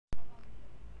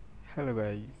Hello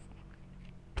guys.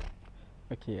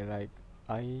 Okay, like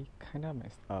I kind of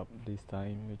messed up this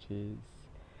time, which is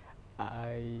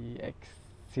I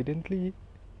accidentally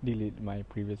deleted my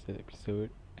previous episode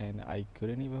and I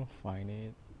couldn't even find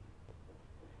it.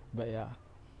 But yeah,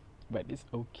 but it's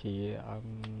okay.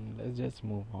 Let's just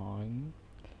move on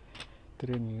to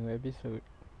the new episode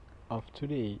of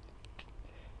today.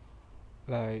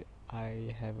 Like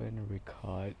I haven't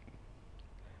record.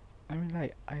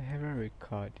 I haven't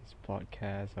record this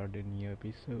podcast or the new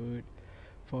episode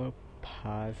for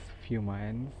past few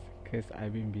months because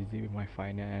I've been busy with my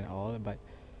final and all, but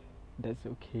that's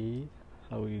okay.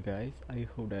 How are you guys? I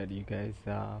hope that you guys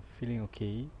are feeling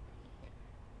okay.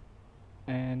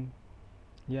 And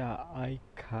yeah, I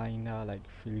kinda like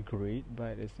feel great,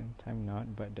 but at the same time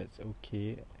not. But that's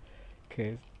okay,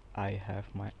 cause I have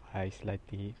my eyes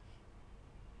latte.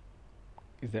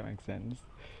 Does that make sense?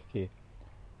 Okay.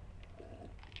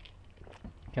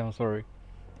 Okay, I'm sorry.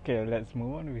 Okay, let's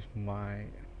move on with my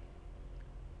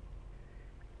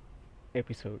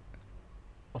episode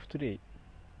of today,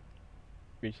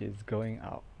 which is going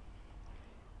out.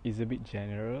 It's a bit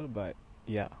general, but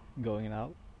yeah, going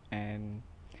out and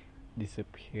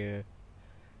disappear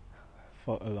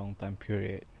for a long time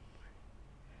period.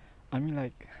 I mean,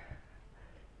 like,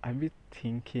 I've been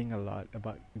thinking a lot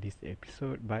about this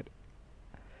episode, but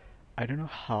I don't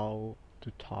know how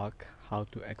to talk, how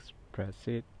to express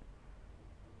it.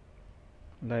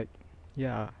 Like,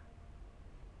 yeah,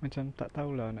 macam tak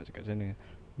tahulah nak cakap macam mana.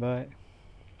 But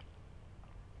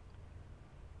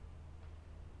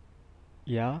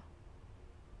yeah,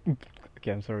 okay,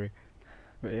 I'm sorry.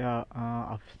 But yeah,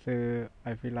 after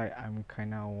I feel like I'm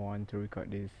kinda want to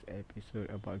record this episode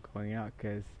about going out,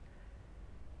 cause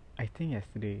I think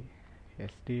yesterday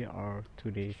or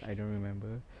 2 days, I don't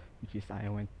remember, which is I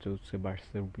went to Sebar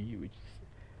Serbi, which is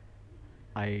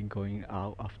I going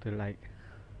out after like,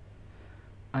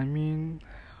 I mean,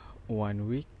 1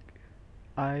 week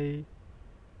I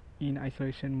in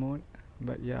isolation mode.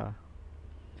 But yeah,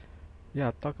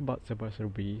 talk about Sebar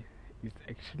Serbi. It's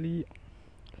actually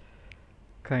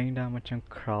kinda macam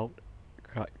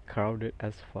crowded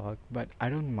as fuck, but I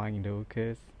don't mind though,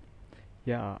 cause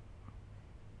yeah,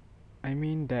 I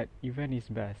mean that event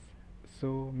is best.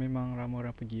 So memang ramai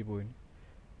orang pergi pun.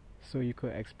 So you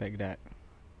could expect that.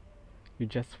 You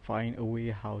just find a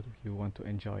way how you want to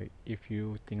enjoy it. If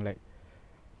you think like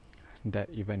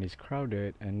that event is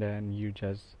crowded, and then you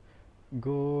just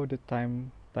go the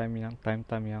time yang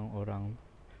orang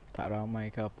tak ramai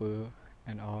ke apa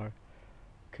and all.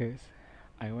 Cause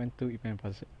I went to event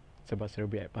Sebab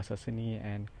Serbi at Pasar Seni,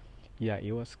 and yeah,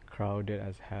 it was crowded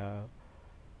as hell.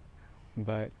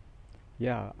 But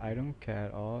yeah, I don't care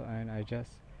at all, and I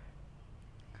just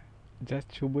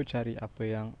cuba cari apa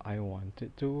yang I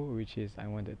wanted to, which is I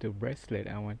wanted to bracelet.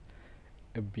 I want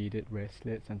a beaded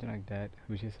bracelet, something like that,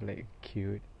 which is like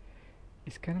cute.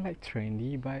 It's kind of like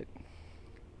trendy, but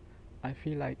I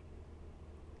feel like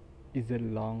it's a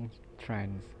long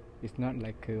trend. It's not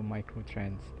like a micro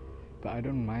trends, but I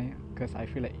don't mind because I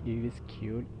feel like it is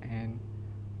cute and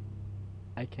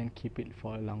I can keep it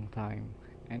for a long time.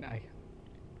 And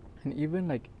even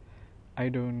like I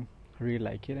don't really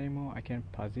like it anymore, I can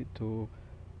pass it to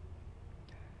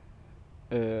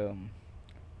um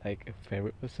like a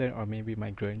favorite person, or maybe my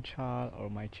grandchild or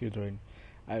my children.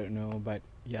 I don't know, but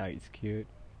yeah, it's cute.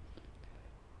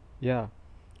 Yeah.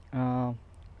 Um,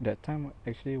 that time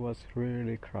actually was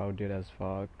really crowded as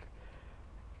fuck,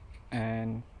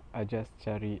 and I just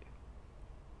cari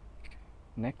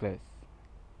necklace,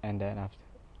 and then after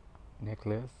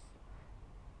necklace,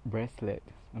 bracelet.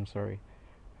 I'm sorry,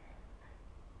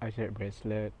 I cari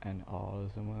bracelet and all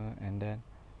semua, and then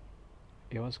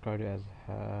it was crowded as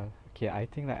hell. Okay, I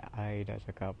think that I dah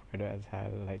cakap crowded as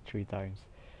hell like 3 times,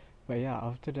 but yeah,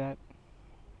 after that,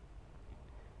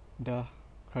 dah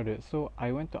crowded. So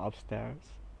I went to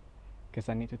upstairs because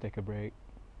I need to take a break.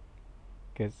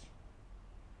 Because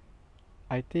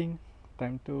I think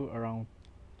time to around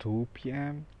 2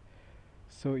 p.m.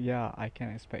 So yeah, I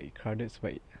can expect it crowded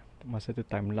sebab masa tu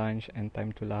time lunch and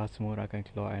time tu lah semua orang akan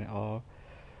keluar and all.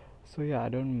 So yeah, I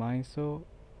don't mind. So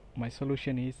my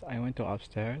solution is I went to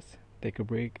upstairs, take a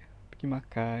break, pergi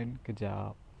makan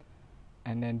kejap,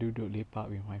 and then duduk lepak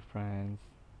with my friends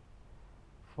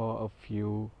for a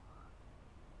few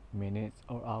minutes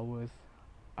or hours.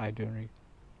 I don't really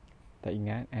tak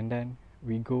ingat. And then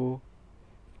we go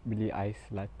beli ice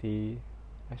latte,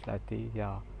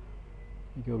 yeah.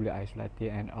 We go beli ice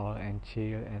latte and all, and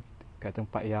chill at kat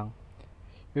tempat yang,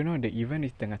 you know, the event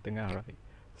is tengah-tengah, right?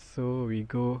 So we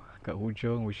go kat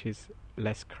hujung, which is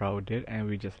less crowded, and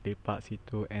we just lepak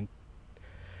situ and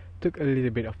took a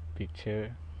little bit of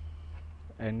picture.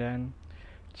 and then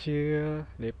chill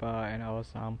lepak, and all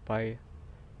sampai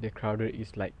the crowded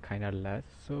is like kinda less,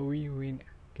 so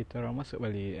kita orang masuk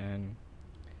balik, and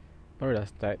baru dah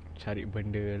start cari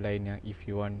benda lain yang if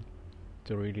you want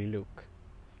to really look,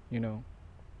 you know.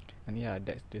 And yeah,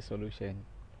 that's the solution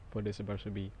for the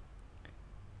sebar-sebi.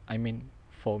 I mean,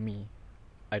 for me,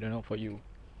 I don't know for you.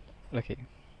 Okay.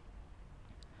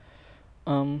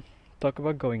 Talk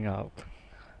about going out.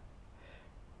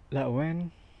 Like when,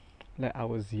 like I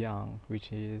was young, which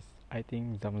is I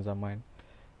think zaman-zaman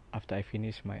after I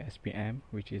finished my SPM,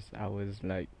 which is I was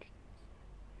like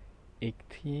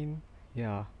 18.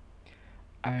 Yeah,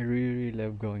 I really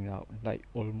love going out. Like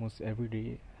almost every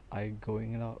day, I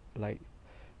going out. Like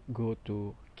go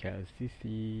to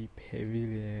KLCC,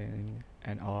 Pavilion,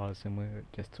 and all semua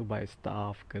just to buy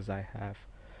stuff because I have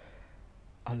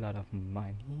a lot of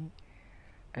money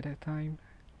at that time.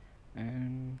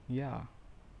 And yeah,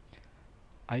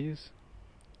 I use,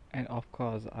 and of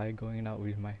course I going out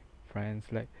with my friends,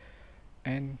 like,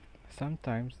 and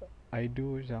sometimes I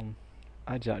do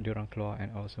ajak diorang keluar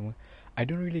and all semua. I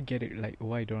don't really get it, like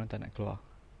why diorang tak nak keluar,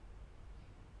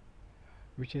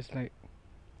 which is like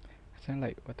macam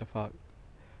like what the fuck,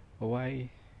 why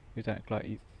you tak nak keluar,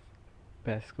 it's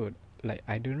best kot. Like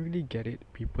I don't really get it,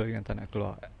 people yang tak nak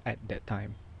keluar at that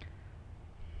time.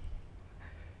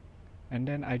 And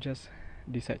then I just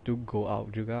decide to go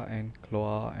out juga and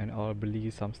keluar and all, beli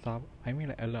some stuff. I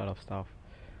mean like a lot of stuff.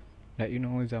 Like you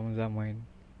know, zaman-zaman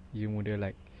you muda,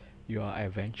 like you are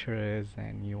adventurous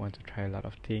and you want to try a lot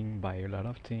of things, buy a lot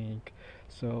of things.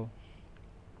 So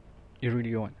you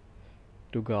really want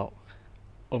to go out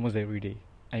almost every day.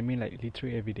 I mean like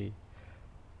literally every day.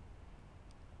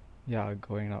 Yeah,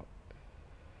 going out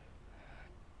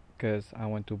because I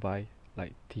want to buy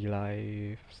like Tea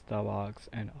Life, Starbucks,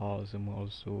 and all semua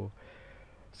also.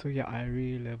 So yeah, I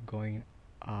really love going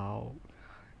out,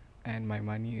 and my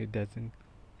money, it doesn't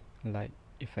like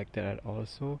affected at all.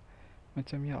 So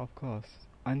macam yeah, of course,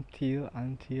 until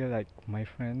like my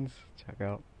friends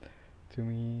cakap to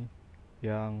me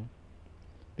yang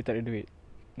dia tak ada duit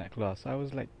nak keluar. So I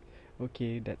was like,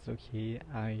 okay, that's okay,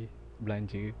 I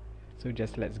belanja, so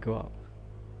just let's go out.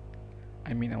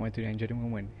 I mean I want to enjoy the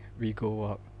moment. We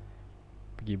go out,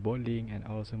 pergi bowling and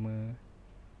all semua.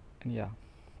 And yeah,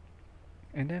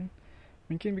 and then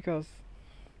mungkin because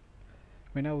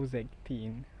when I was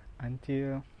 18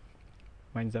 until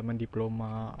my zaman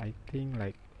diploma, I think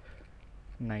like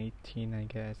 19, I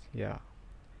guess. Yeah,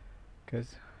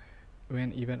 because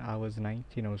when even I was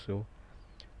 19 also,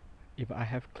 if I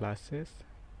have classes,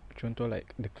 contoh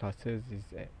like the classes is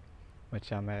at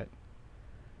macam at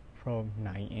from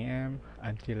 9 a.m.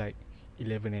 until like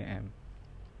 11 a.m.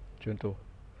 contoh.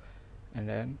 And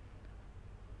then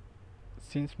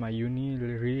since my uni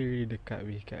really dekat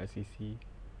with KLCC,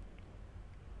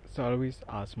 so I always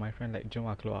ask my friend like, jom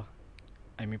lah keluar,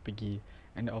 I mean pergi.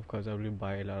 And of course I will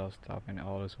buy a lot of stuff and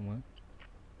all semua.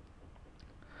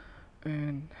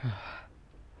 And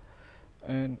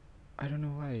I don't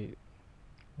know why,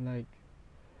 like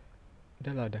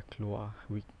dah lah dah keluar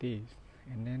weekdays,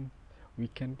 and then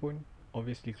weekend pun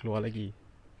obviously keluar lagi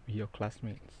with your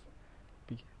classmates.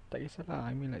 Tak kisahlah,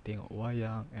 I mean like tengok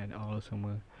wayang and all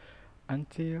semua.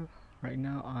 Until right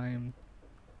now I'm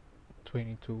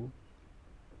 22,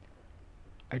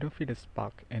 I don't feel the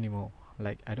spark anymore.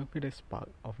 Like I don't feel the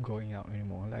spark of going out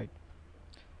anymore. Like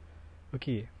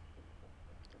okay,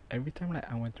 every time like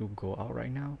I want to go out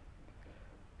right now,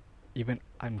 even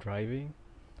I'm driving,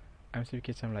 I'm still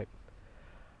macam like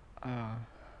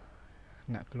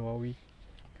nak keluar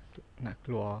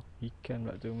weekend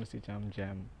pula tu mesti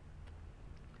jam.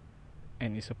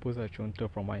 And it's supposed like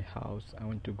contoh from my house I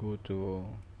want to go to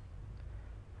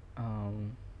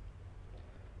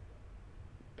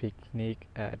picnic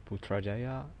at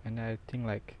Putrajaya, and I think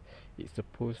like it's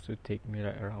supposed to take me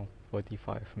like around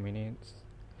 45 minutes,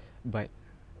 but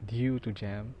due to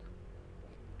jam,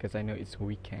 because I know it's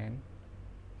weekend,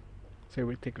 so it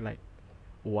will take like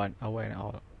 1 hour and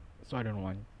hour, so I don't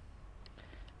want.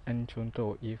 And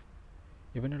contoh, if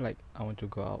even though like I want to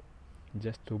go out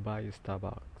just to buy a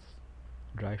Starbucks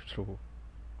drive through,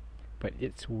 but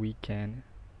it's weekend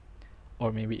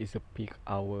or maybe it's a peak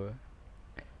hour,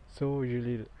 so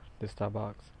usually the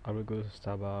Starbucks, I will go to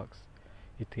Starbucks,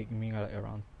 it take me like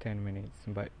around 10 minutes,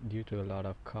 but due to a lot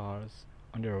of cars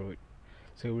on the road,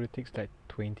 so it will take like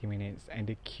 20 minutes, and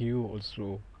the queue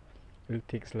also it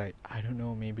takes like I don't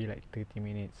know, maybe like 30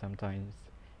 minutes sometimes,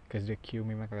 because the queue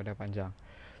memang kadang panjang.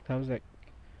 So I was like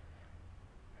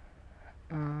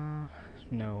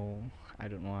no, I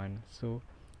don't want. So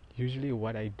usually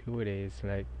what I do is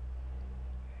like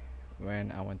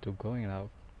when I want to go out,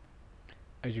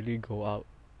 I usually go out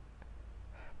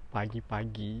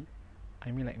pagi-pagi,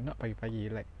 I mean like not pagi-pagi,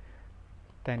 like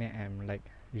 10 a.m. like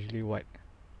usually what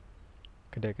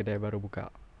kedai-kedai baru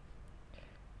buka.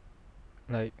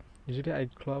 Like usually I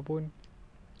keluar pun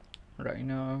right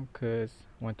now cause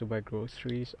want to buy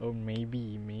groceries or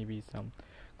maybe some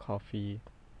coffee.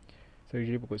 So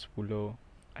usually pukul 10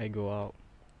 I go out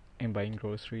and buying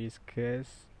groceries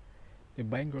cause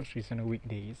buying groceries on the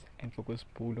weekdays and pukul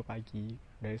 10 pagi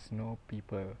there's no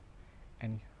people,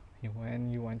 and when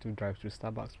you want to drive to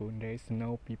Starbucks pun there's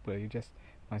no people, you just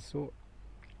masuk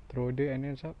throw order and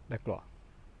then dah keluar,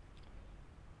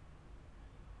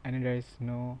 and then there's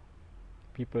no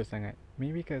people sangat.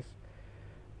 Maybe cause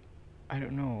I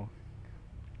don't know,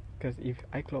 cause if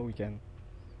I keluar weekend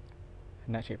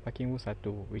nak check parking pun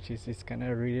satu, which is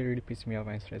kinda really piss me off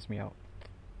and stress me out.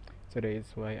 So that is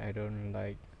why I don't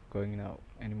like going out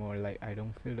anymore. Like I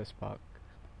don't feel the spark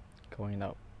going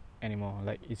out anymore.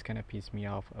 Like it's kinda piss me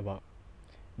off about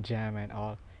jam and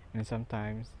all. And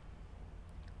sometimes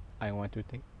I want to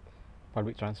take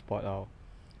public transport out,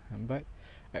 but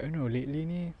I don't know, lately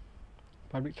ni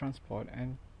public transport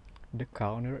and the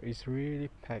car on the road is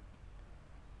really packed.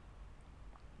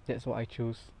 That's why I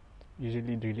choose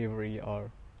usually delivery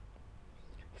or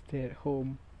stay at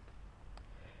home,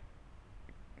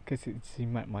 because it's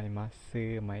jimat my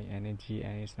masa, my energy,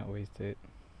 and it's not wasted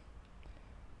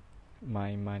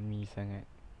my money sangat.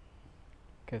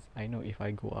 Because I know if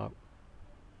I go out,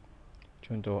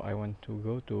 contoh I want to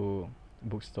go to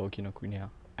bookstore Kinokuniya,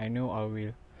 I know I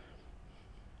will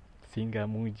singgah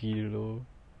Muji dulu,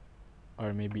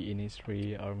 or maybe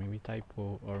Innisfree, or maybe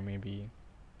Typo, or maybe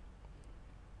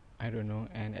I don't know,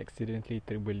 and accidentally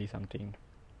terbeli something.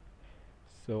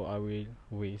 So I will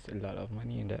waste a lot of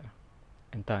money in there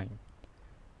and time,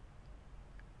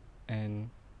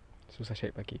 and susah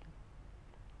cari parking.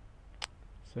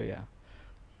 So yeah.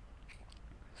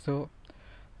 So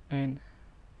and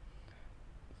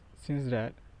since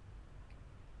that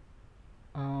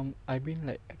I've been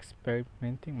like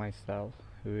experimenting myself,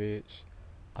 which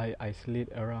I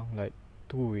isolate around like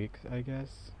 2 weeks, I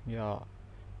guess. Yeah,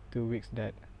 2 weeks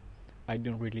that I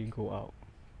don't really go out.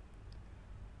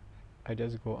 I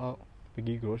just go out,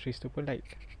 pergi groceries tu pun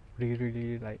like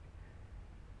really like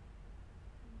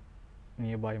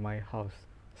nearby my house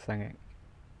sangat,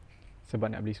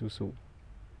 sebab nak beli susu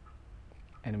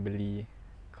and beli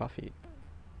coffee.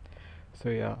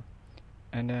 So yeah,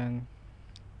 and then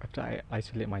after I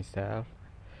isolate myself,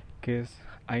 cause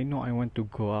I know I want to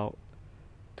go out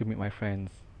to meet my friends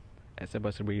at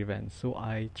celebrity events. So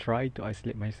I try to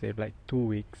isolate myself like 2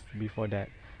 weeks before that.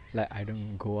 Like I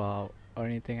don't go out or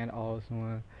anything at all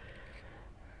semua,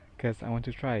 cause I want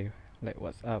to try like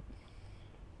what's up.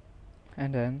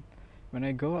 And then when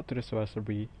I go out to the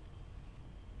celebrity,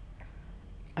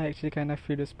 I actually kind of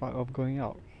feel the spark of going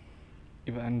out.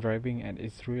 Even I'm driving and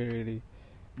it's really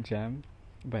jammed,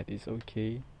 but it's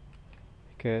okay,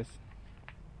 because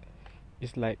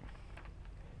it's like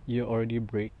you already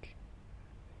break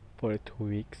for 2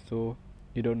 weeks, so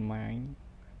you don't mind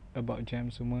about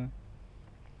jam semua.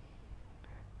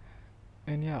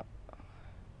 And yeah,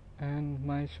 and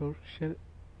my social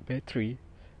battery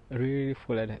really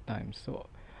full at that time, so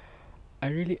I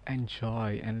really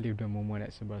enjoy and live the moment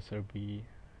at Sebelah Serbi.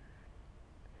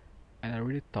 And I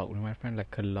really talk with my friend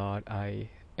like a lot. I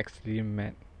actually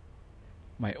met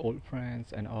my old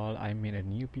friends and all. I met a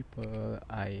new people.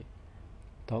 I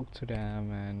talk to them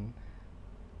and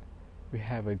we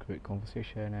have a great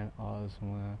conversation and all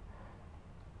semua.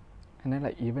 And then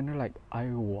like even though like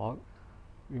I walk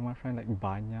with my friend like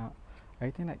banyak, I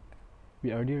think like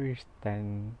we already reached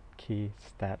 10k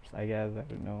steps, I guess. I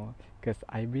don't know, because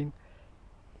I've been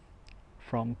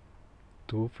from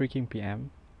 2 freaking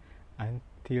PM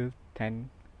until 10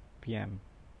 PM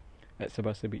at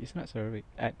Sebelah Serbi. It's not Serbi,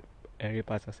 at area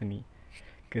Pasar Seni,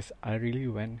 because I really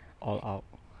went all out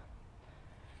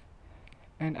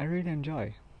and I really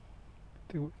enjoy,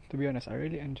 to be honest, I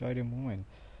really enjoy the moment.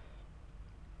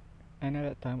 And at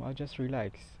that time I'll just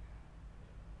relax,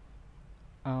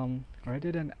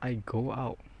 rather than I go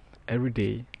out every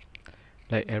day,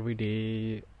 like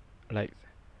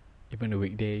even the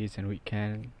weekdays and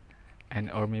weekend,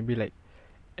 and or maybe like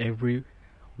every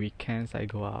weekends I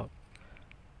go out.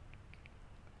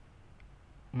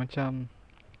 Macam,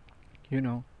 you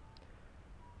know,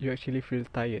 you actually feel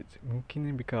tired.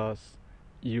 Mungkin because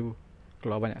you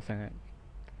keluar banyak sangat,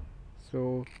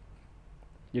 so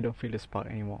you don't feel the spark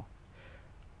anymore.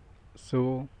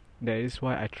 So that is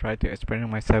why I try to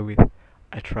experiment myself with.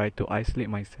 I try to isolate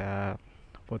myself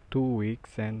for 2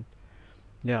 weeks, and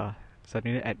yeah,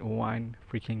 suddenly at one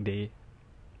freaking day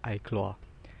I keluar,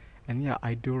 and yeah,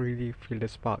 I do really feel the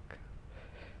spark.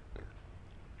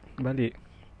 balik.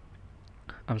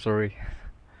 I'm sorry.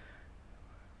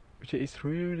 Which is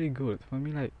really, really good for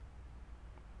me. Like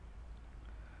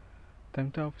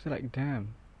time to I was like,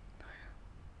 damn,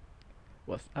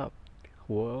 what's up?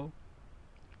 Well,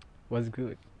 what's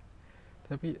good?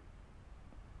 Tapi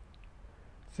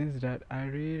since that I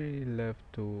really love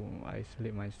to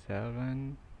isolate myself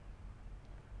and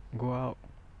go out.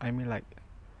 I mean like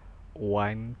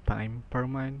one time per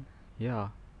month.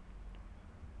 Yeah,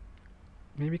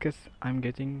 maybe because I'm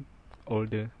getting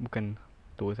older. Bukan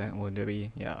tua sangat older,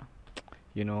 tapi yeah,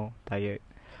 you know, tired.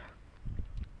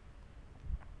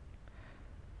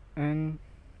 And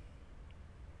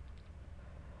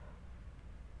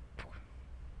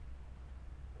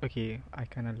okay, I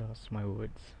kinda lost my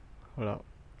words. Hold up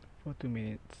for 2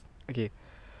 minutes. Okay,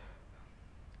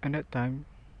 and that time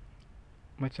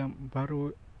macam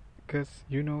baru, cause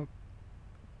you know,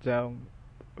 macam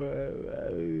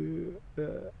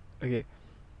okay,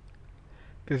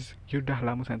 cause you dah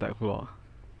lama sangat tak keluar,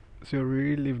 so you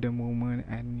really live the moment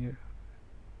and you,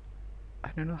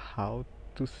 I don't know how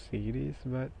to say this,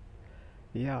 but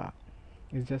yeah,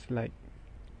 it's just like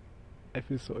I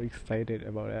feel so excited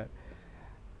about that.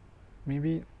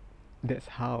 Maybe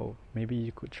that's how. Maybe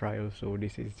you could try also.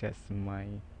 This is just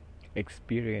my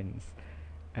experience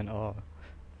and all.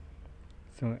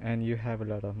 So and you have a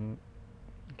lot of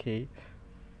okay.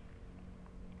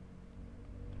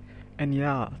 And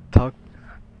yeah, talk.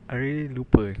 I really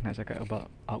lupa nak cakap about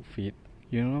outfit.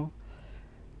 You know,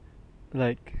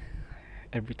 like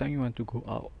every time you want to go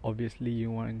out, obviously you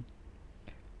want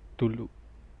to look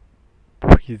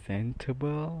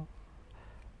presentable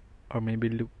or maybe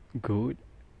look good,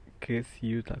 cause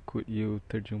you takut you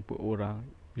terjumpa orang.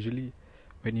 Usually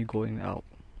when you going out,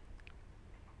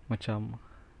 macam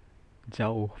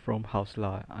jauh from house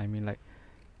lah. I mean like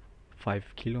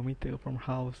 5 kilometer from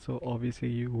house. So obviously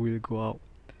you will go out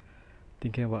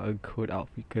thinking about a good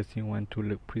outfit because you want to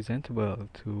look presentable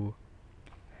to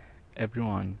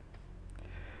everyone.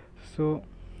 So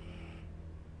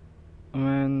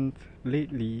and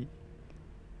lately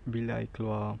bila I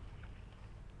keluar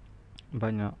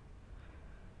banyak,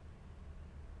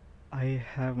 I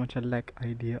have macam lack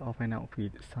idea of an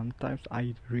outfit. Sometimes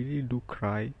I really do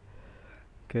cry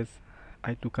because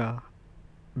I tukar,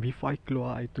 before I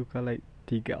keluar I tukar like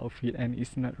 3 outfit and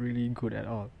it's not really good at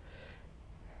all.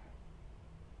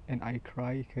 And I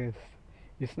cry because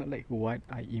it's not like what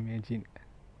I imagine.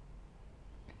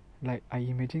 Like I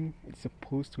imagine it's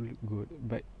supposed to look good,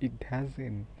 but it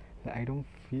doesn't. Like I don't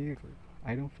feel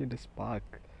the spark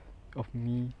of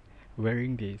me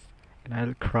wearing this, and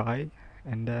I'll cry,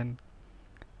 and then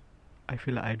I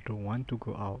feel like I don't want to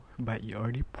go out. But you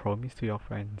already promised to your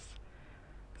friends,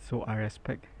 so I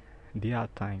respect their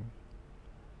time.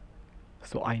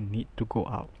 So I need to go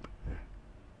out.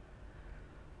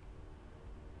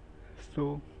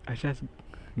 So I just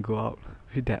go out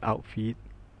with that outfit,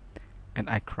 and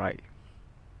I cry.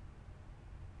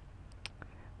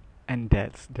 And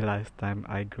that's the last time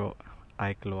I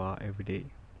keluar every day.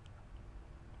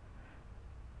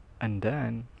 And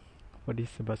then for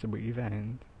this sebab-sebab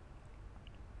event,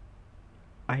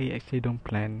 I actually don't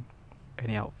plan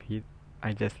any outfit.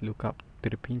 I just look up to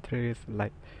the Pinterest,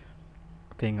 like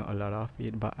tengok a lot of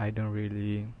it, but I don't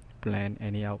really plan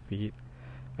any outfit.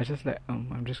 I just like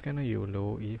I'm just gonna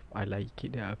YOLO. If I like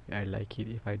it, I like it.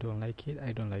 If I don't like it,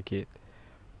 I don't like it.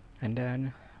 And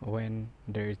then when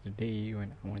there is the day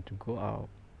when I want to go out,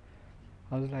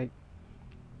 I was like,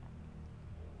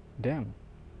 damn,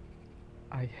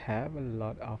 I have a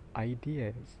lot of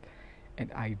ideas and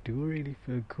I do really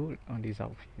feel good on this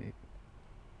outfit.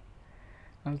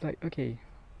 I was like, okay,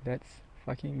 let's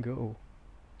fucking go.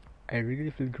 I really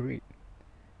feel great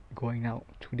going out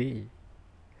today.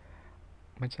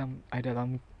 Macam I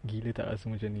dalam gila tak rasa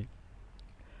macam ni.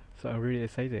 So I'm really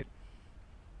excited.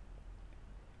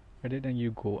 Rather than you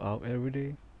go out every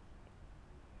day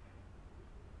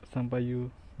sampai you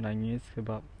nangis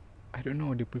sebab I don't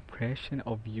know, the preparation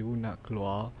of you nak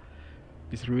keluar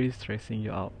is really stressing you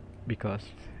out because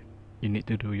you need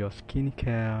to do your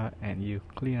skincare and you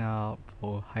clean up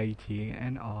for hygiene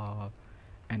and all,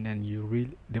 and then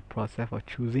the process of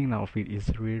choosing an outfit is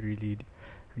really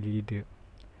the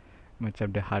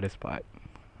macam the hardest part.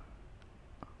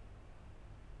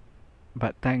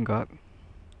 But thank God,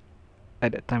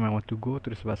 at that time I want to go to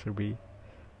the Sebasarbi,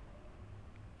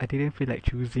 I didn't feel like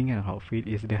choosing an outfit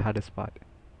is the hardest part.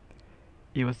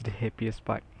 It was the happiest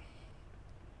part.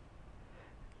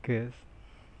 Cause,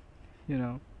 you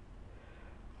know.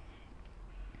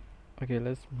 Okay,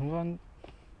 let's move on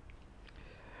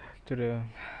to the.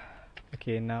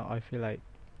 Okay, now I feel like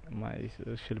my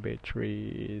social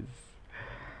battery is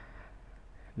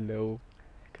low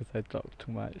because I talk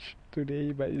too much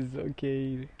today, but it's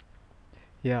okay.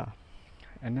 Yeah,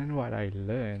 and then what I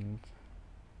learned.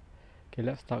 Okay,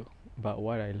 let's talk about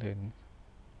what I learned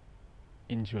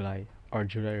in July or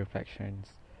July reflections,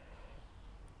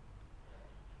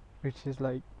 which is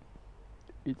like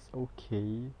it's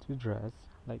okay to dress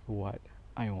like what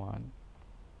I want,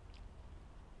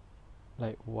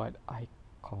 like what I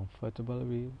comfortable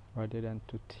with, rather than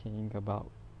to think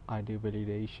about other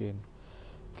validation.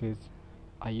 Cause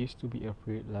I used to be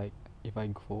afraid like if I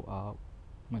go out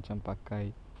macam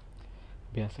pakai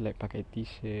biasa like pakai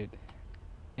t-shirt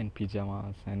and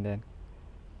pyjamas, and then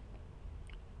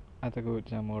I takut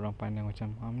macam orang pandang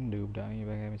macam mana budak ni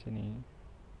pakai macam ni,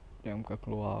 jangan muka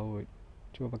keluar kot,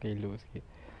 cuba pakai elok sikit.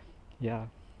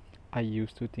 Yeah, I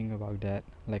used to think about that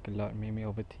like a lot, made me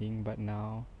overthink, but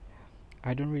now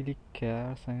I don't really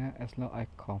care sangat as long I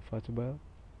comfortable,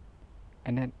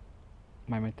 and then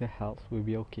my mental health will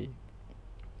be okay.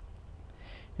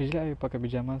 Usually I pakai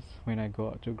pajamas when I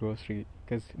go out to grocery,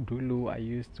 cause dulu I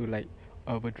used to like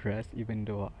overdress even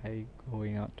though I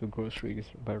going out to groceries,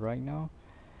 but right now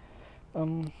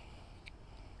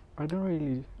I don't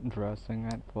really dress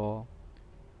sangat for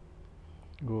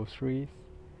groceries,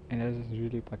 and I just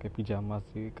really pakai pajamas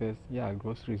je, cause yeah,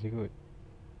 groceries is good.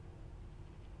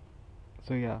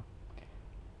 So yeah,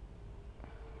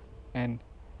 and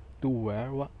to wear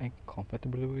what I'm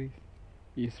comfortable with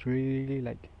is really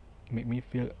like make me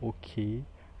feel okay,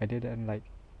 rather than like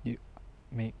you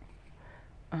make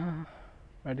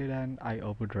rather than I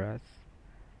overdress.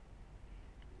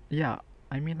 Yeah,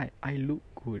 I mean like I look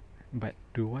good, but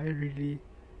do I really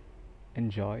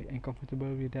enjoy and comfortable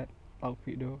with that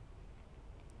outfit though?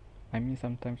 I mean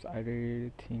sometimes I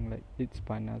really think like it's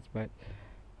panas, but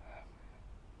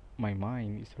my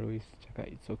mind is always cakap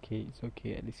it's okay,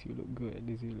 at least you look good, at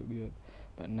least you look good.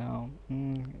 But now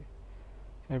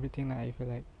everything like I feel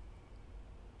like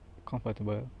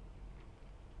comfortable.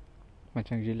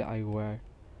 Macam usually I wear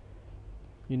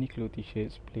Uniqlo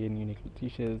t-shirts, plain Uniqlo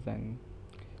t-shirts, and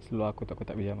seluar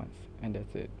kotak-kotak pajamas, and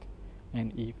that's it.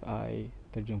 And if I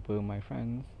terjumpa my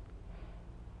friends,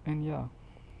 and yeah,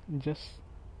 just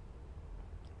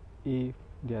if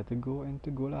they are to go and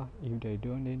to go lah, if they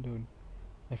don't then don't.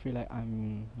 I feel like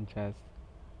I'm just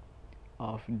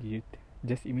off duty.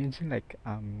 Just imagine like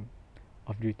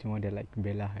off duty model like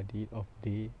Bella Hadid off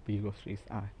day pergi groceries.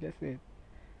 That's it.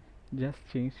 Just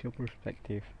change your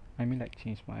perspective. I mean like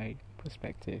change my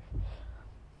perspective.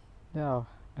 Yeah,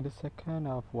 and the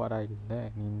second of what I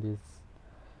learned in this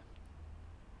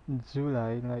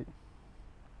July, like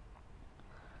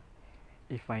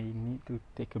if I need to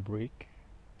take a break,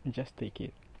 just take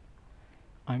it.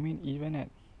 I mean even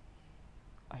at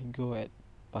I go at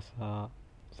pasar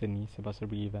seni, pasar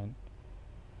beli event,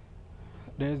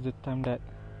 there's the time that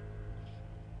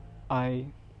my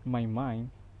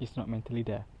mind is not mentally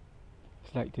there.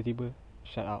 It's like tiba-tiba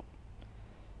shut up.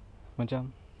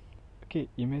 Macam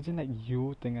okay, imagine like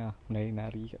you tengah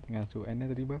nari-nari kat tengah tu, and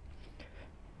then tiba-tiba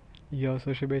your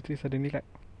social battery suddenly like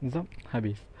zap,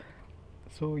 habis.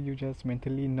 So you just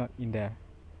mentally not in there.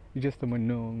 You just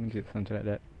termenung je, something like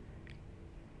that.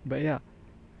 But yeah,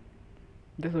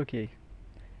 that's okay.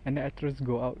 And then I terus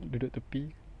go out, duduk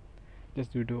tepi,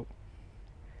 just duduk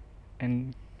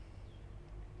and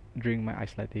drink my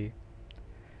ice latte,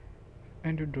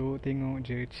 and duduk tengok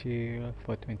je, chill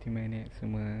for 20 minutes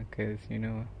semua. Cause you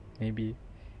know, maybe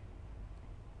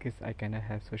cause I kinda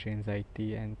have social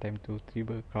anxiety and time to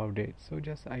tiba crowded, so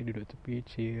just I duduk tepi,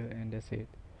 chill, and that's it.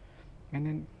 And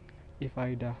then if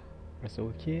I dah rasa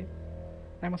okay,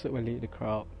 I masuk balik the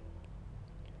crowd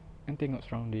and tengok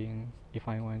surroundings. If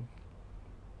I want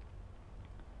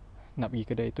nak pergi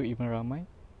kedai tu even ramai,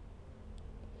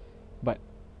 but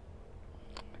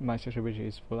my social battery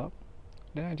is full up,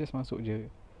 then I just masuk je.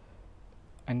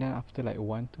 And then after like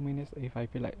 1-2 minutes, if I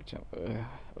feel like macam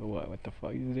what the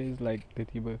fuck is this, like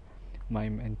tiba-tiba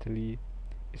my mentally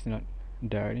is not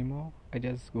there anymore, I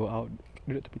just go out,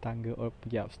 duduk tepi tangga or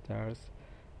pergi upstairs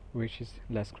which is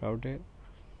less crowded,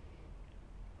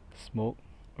 smoke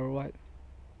or what,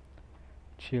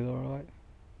 chill or what,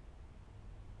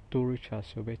 to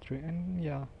recharge your battery. And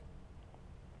yeah,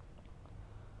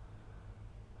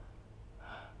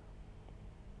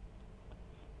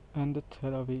 and the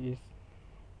third of it is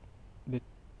the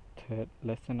third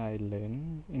lesson I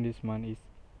learned in this month is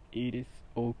it is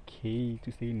okay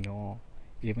to say no,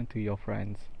 even to your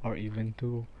friends or even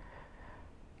to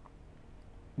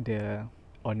the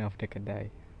owner of the kedai.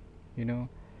 You know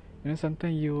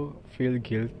sometimes you feel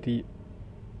guilty.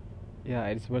 Yeah,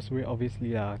 it's supposed to be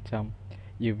obviously lah, macam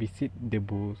you visit the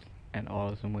booth and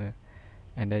all semua,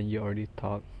 and then you already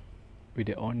talk with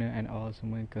the owner and all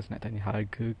semua, cause nak tanya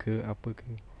harga ke apa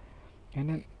ke. And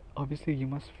then obviously you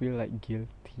must feel like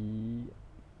guilty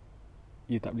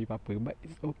you tak beli apa-apa, but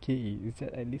it's okay. It's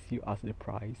that at least you ask the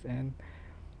price and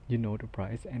you know the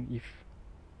price. And if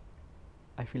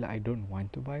I feel like I don't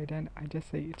want to buy, then I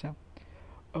just say macam,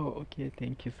 oh okay,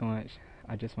 thank you so much,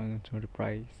 I just want to know the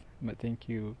price, but thank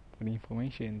you for the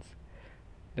informations.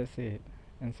 That's it.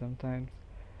 And sometimes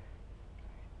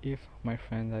if my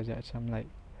friends ajak macam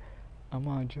like,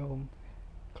 Ama jom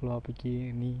keluar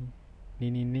pergi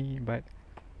ni, but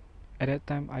at that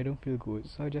time I don't feel good,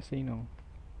 so I just say no.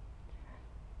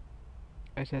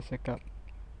 I just cakap,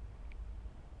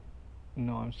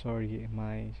 no, I'm sorry,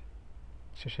 my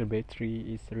social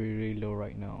battery is really low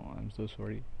right now, I'm so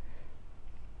sorry.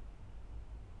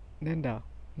 Then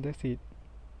that's it.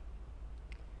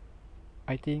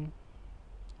 I think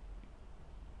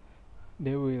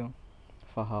they will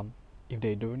faham. If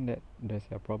they don't, that's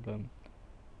their problem.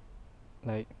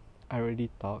 Like, I already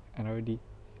talked and already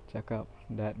cakap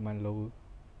that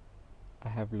I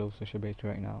have low social battery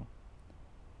right now.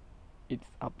 It's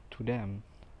up to them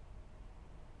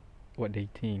what they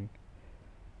think,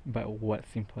 but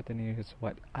what's important is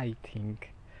what I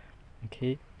think.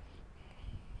 Okay.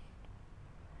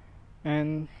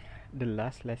 And the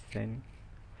last lesson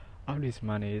of this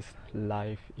man is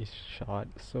life is short,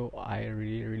 so I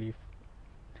really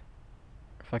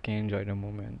fucking enjoy the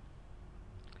moment.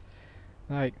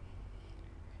 Like,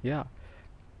 yeah,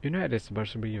 you know, at this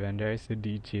birthday event there is a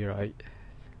DJ, right?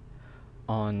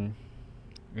 On,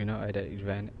 you know, at that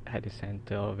event, at the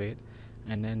center of it,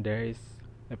 and then there is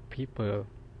a people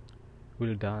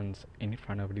will dance in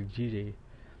front of the DJ.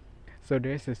 So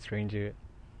there's a stranger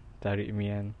tarik me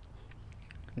and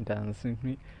dance with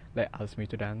me, like ask me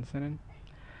to dance, and then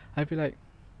I feel like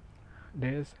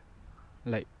there's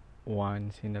like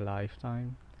once in a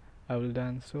lifetime I will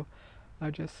dance. So I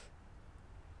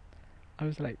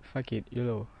was like, fuck it, you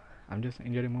know, I'm just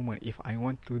enjoy the moment. If I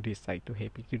want to decide to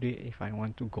happy today, if I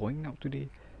want to going out today,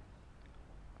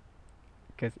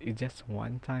 because it's just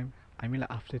one time. I mean, like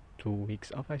after 2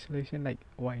 weeks of isolation, like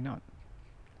why not?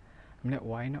 I'm like,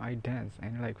 why not I dance?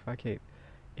 And like, fuck it,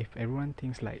 if everyone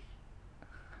thinks like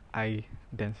I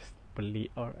dance pelik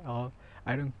or all,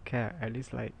 I don't care. At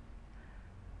least like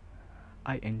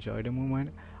I enjoy the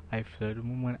moment, I feel the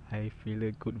moment, I feel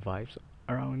the good vibes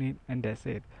around it, and that's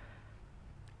it.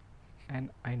 And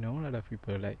I know a lot of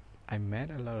people, like I met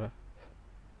a lot of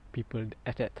people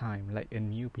at that time, like a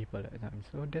new people at that time,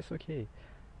 so that's okay.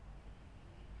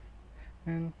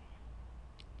 And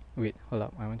wait, hold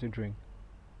up, I want to drink.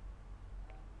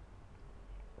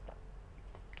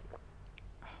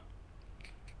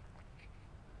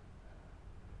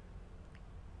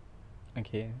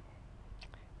 Okay,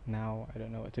 now I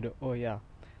don't know what to do. Oh yeah.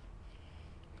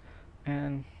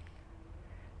 And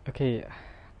okay,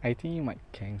 I think you might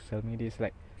cancel me this,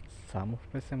 like some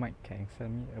of person might cancel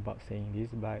me about saying this,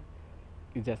 but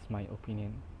it's just my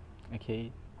opinion.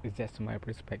 Okay, it's just my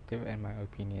perspective and my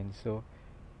opinion. So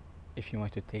if you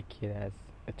want to take it as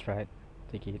a threat,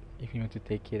 take it. If you want to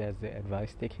take it as the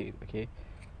advice, take it. Okay,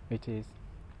 which is,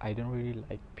 I don't really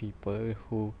like people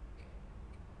who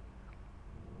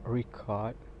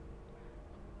record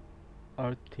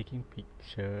or taking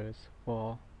pictures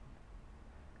for,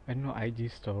 I don't know,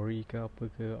 IG story ke apa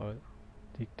ke, or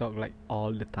TikTok, like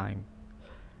all the time.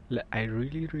 Like I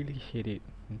really hate it,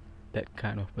 that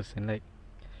kind of person. Like,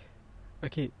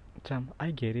 okay, macam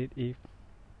I get it if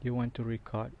you want to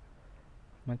record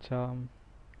macam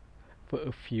for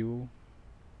a few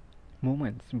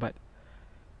moments, but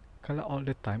kalau all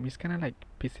the time, it's kind of like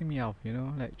pissing me off, you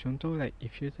know. Like contoh, like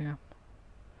if you tengah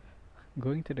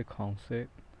going to the concert,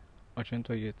 or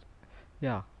contoh you,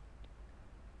 yeah,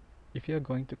 if you're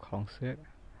going to concert,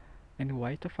 and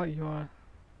why the fuck you are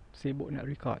sibuk nak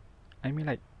record? I mean,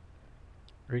 like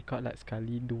record like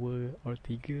sekali, dua or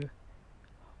tiga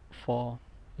for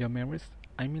your memories.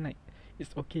 I mean, like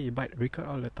it's okay, but record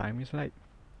all the time, it's like,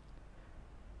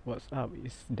 what's up?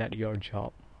 Is that your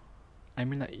job? I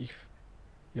mean, like if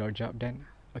your job, then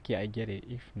okay, I get it.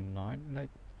 If not,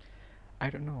 like I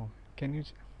don't know, can you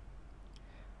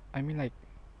I mean, like,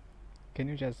 can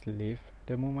you just live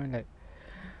the moment? Like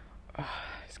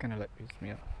it's kind of like piss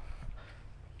me off.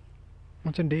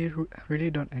 Macam they really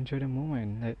don't enjoy the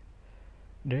moment. Like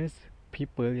there's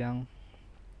people yang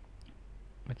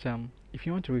macam, if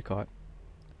you want to record,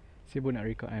 sibuk nak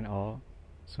record and all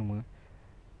semua,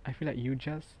 I feel like you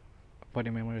just, for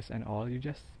the memories and all, you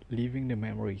just living the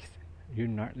memories.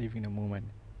 You're not living the moment.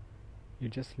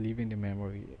 You're just living the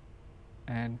memory.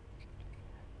 And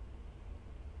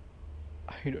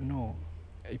I don't know,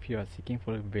 if you are seeking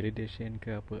for validation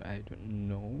ke apa, I don't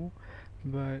know,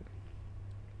 but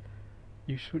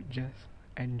you should just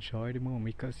enjoy the moment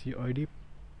because you already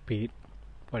paid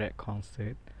for that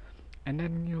concert, and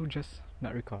then you just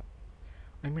not record.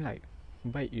 I mean like,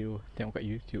 baik you tengok kat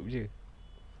YouTube je,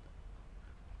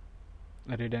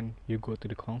 rather than you go to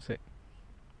the concert.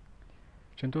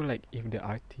 Contoh like if the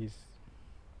artist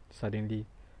suddenly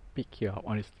pick you up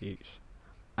on the stage,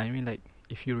 I mean like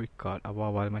if you record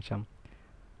awal-awal macam,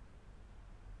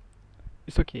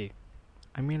 it's okay.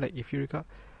 I mean like if you record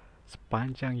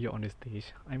sepanjang you're on the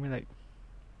stage, I mean like,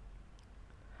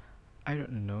 I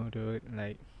don't know dude,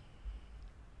 like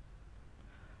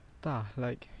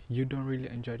like you don't really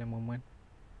enjoy the moment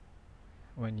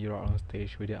when you're on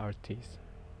stage with the artist.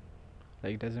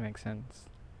 Like it doesn't make sense.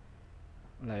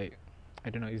 Like I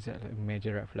don't know, is that like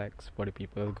major red flags for the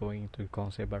people going to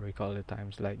concert but record all the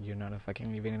times? Like you're not a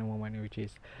fucking living in the moment, which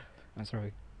is, I'm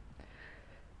sorry.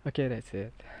 Okay, that's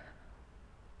it.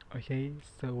 Okay,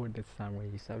 so the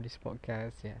summaries of this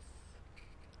podcast, yes.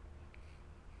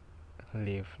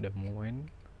 Live the moment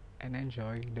and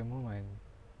enjoy the moment.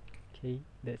 Okay,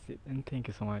 that's it. And thank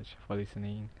you so much for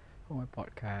listening to my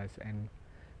podcast and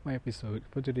my episode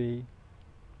for today.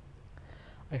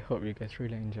 I hope you guys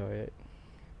really enjoy it.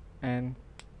 And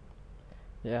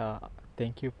yeah,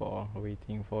 thank you for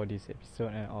waiting for this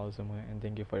episode and also and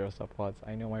thank you for your support.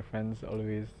 I know my friends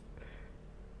always,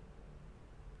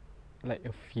 like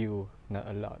a few, not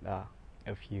a lot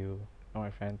a few of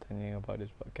my friends telling about this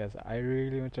podcast. I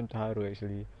really macam terharu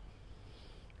actually.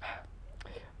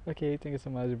 Okay, thank you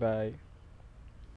so much, bye.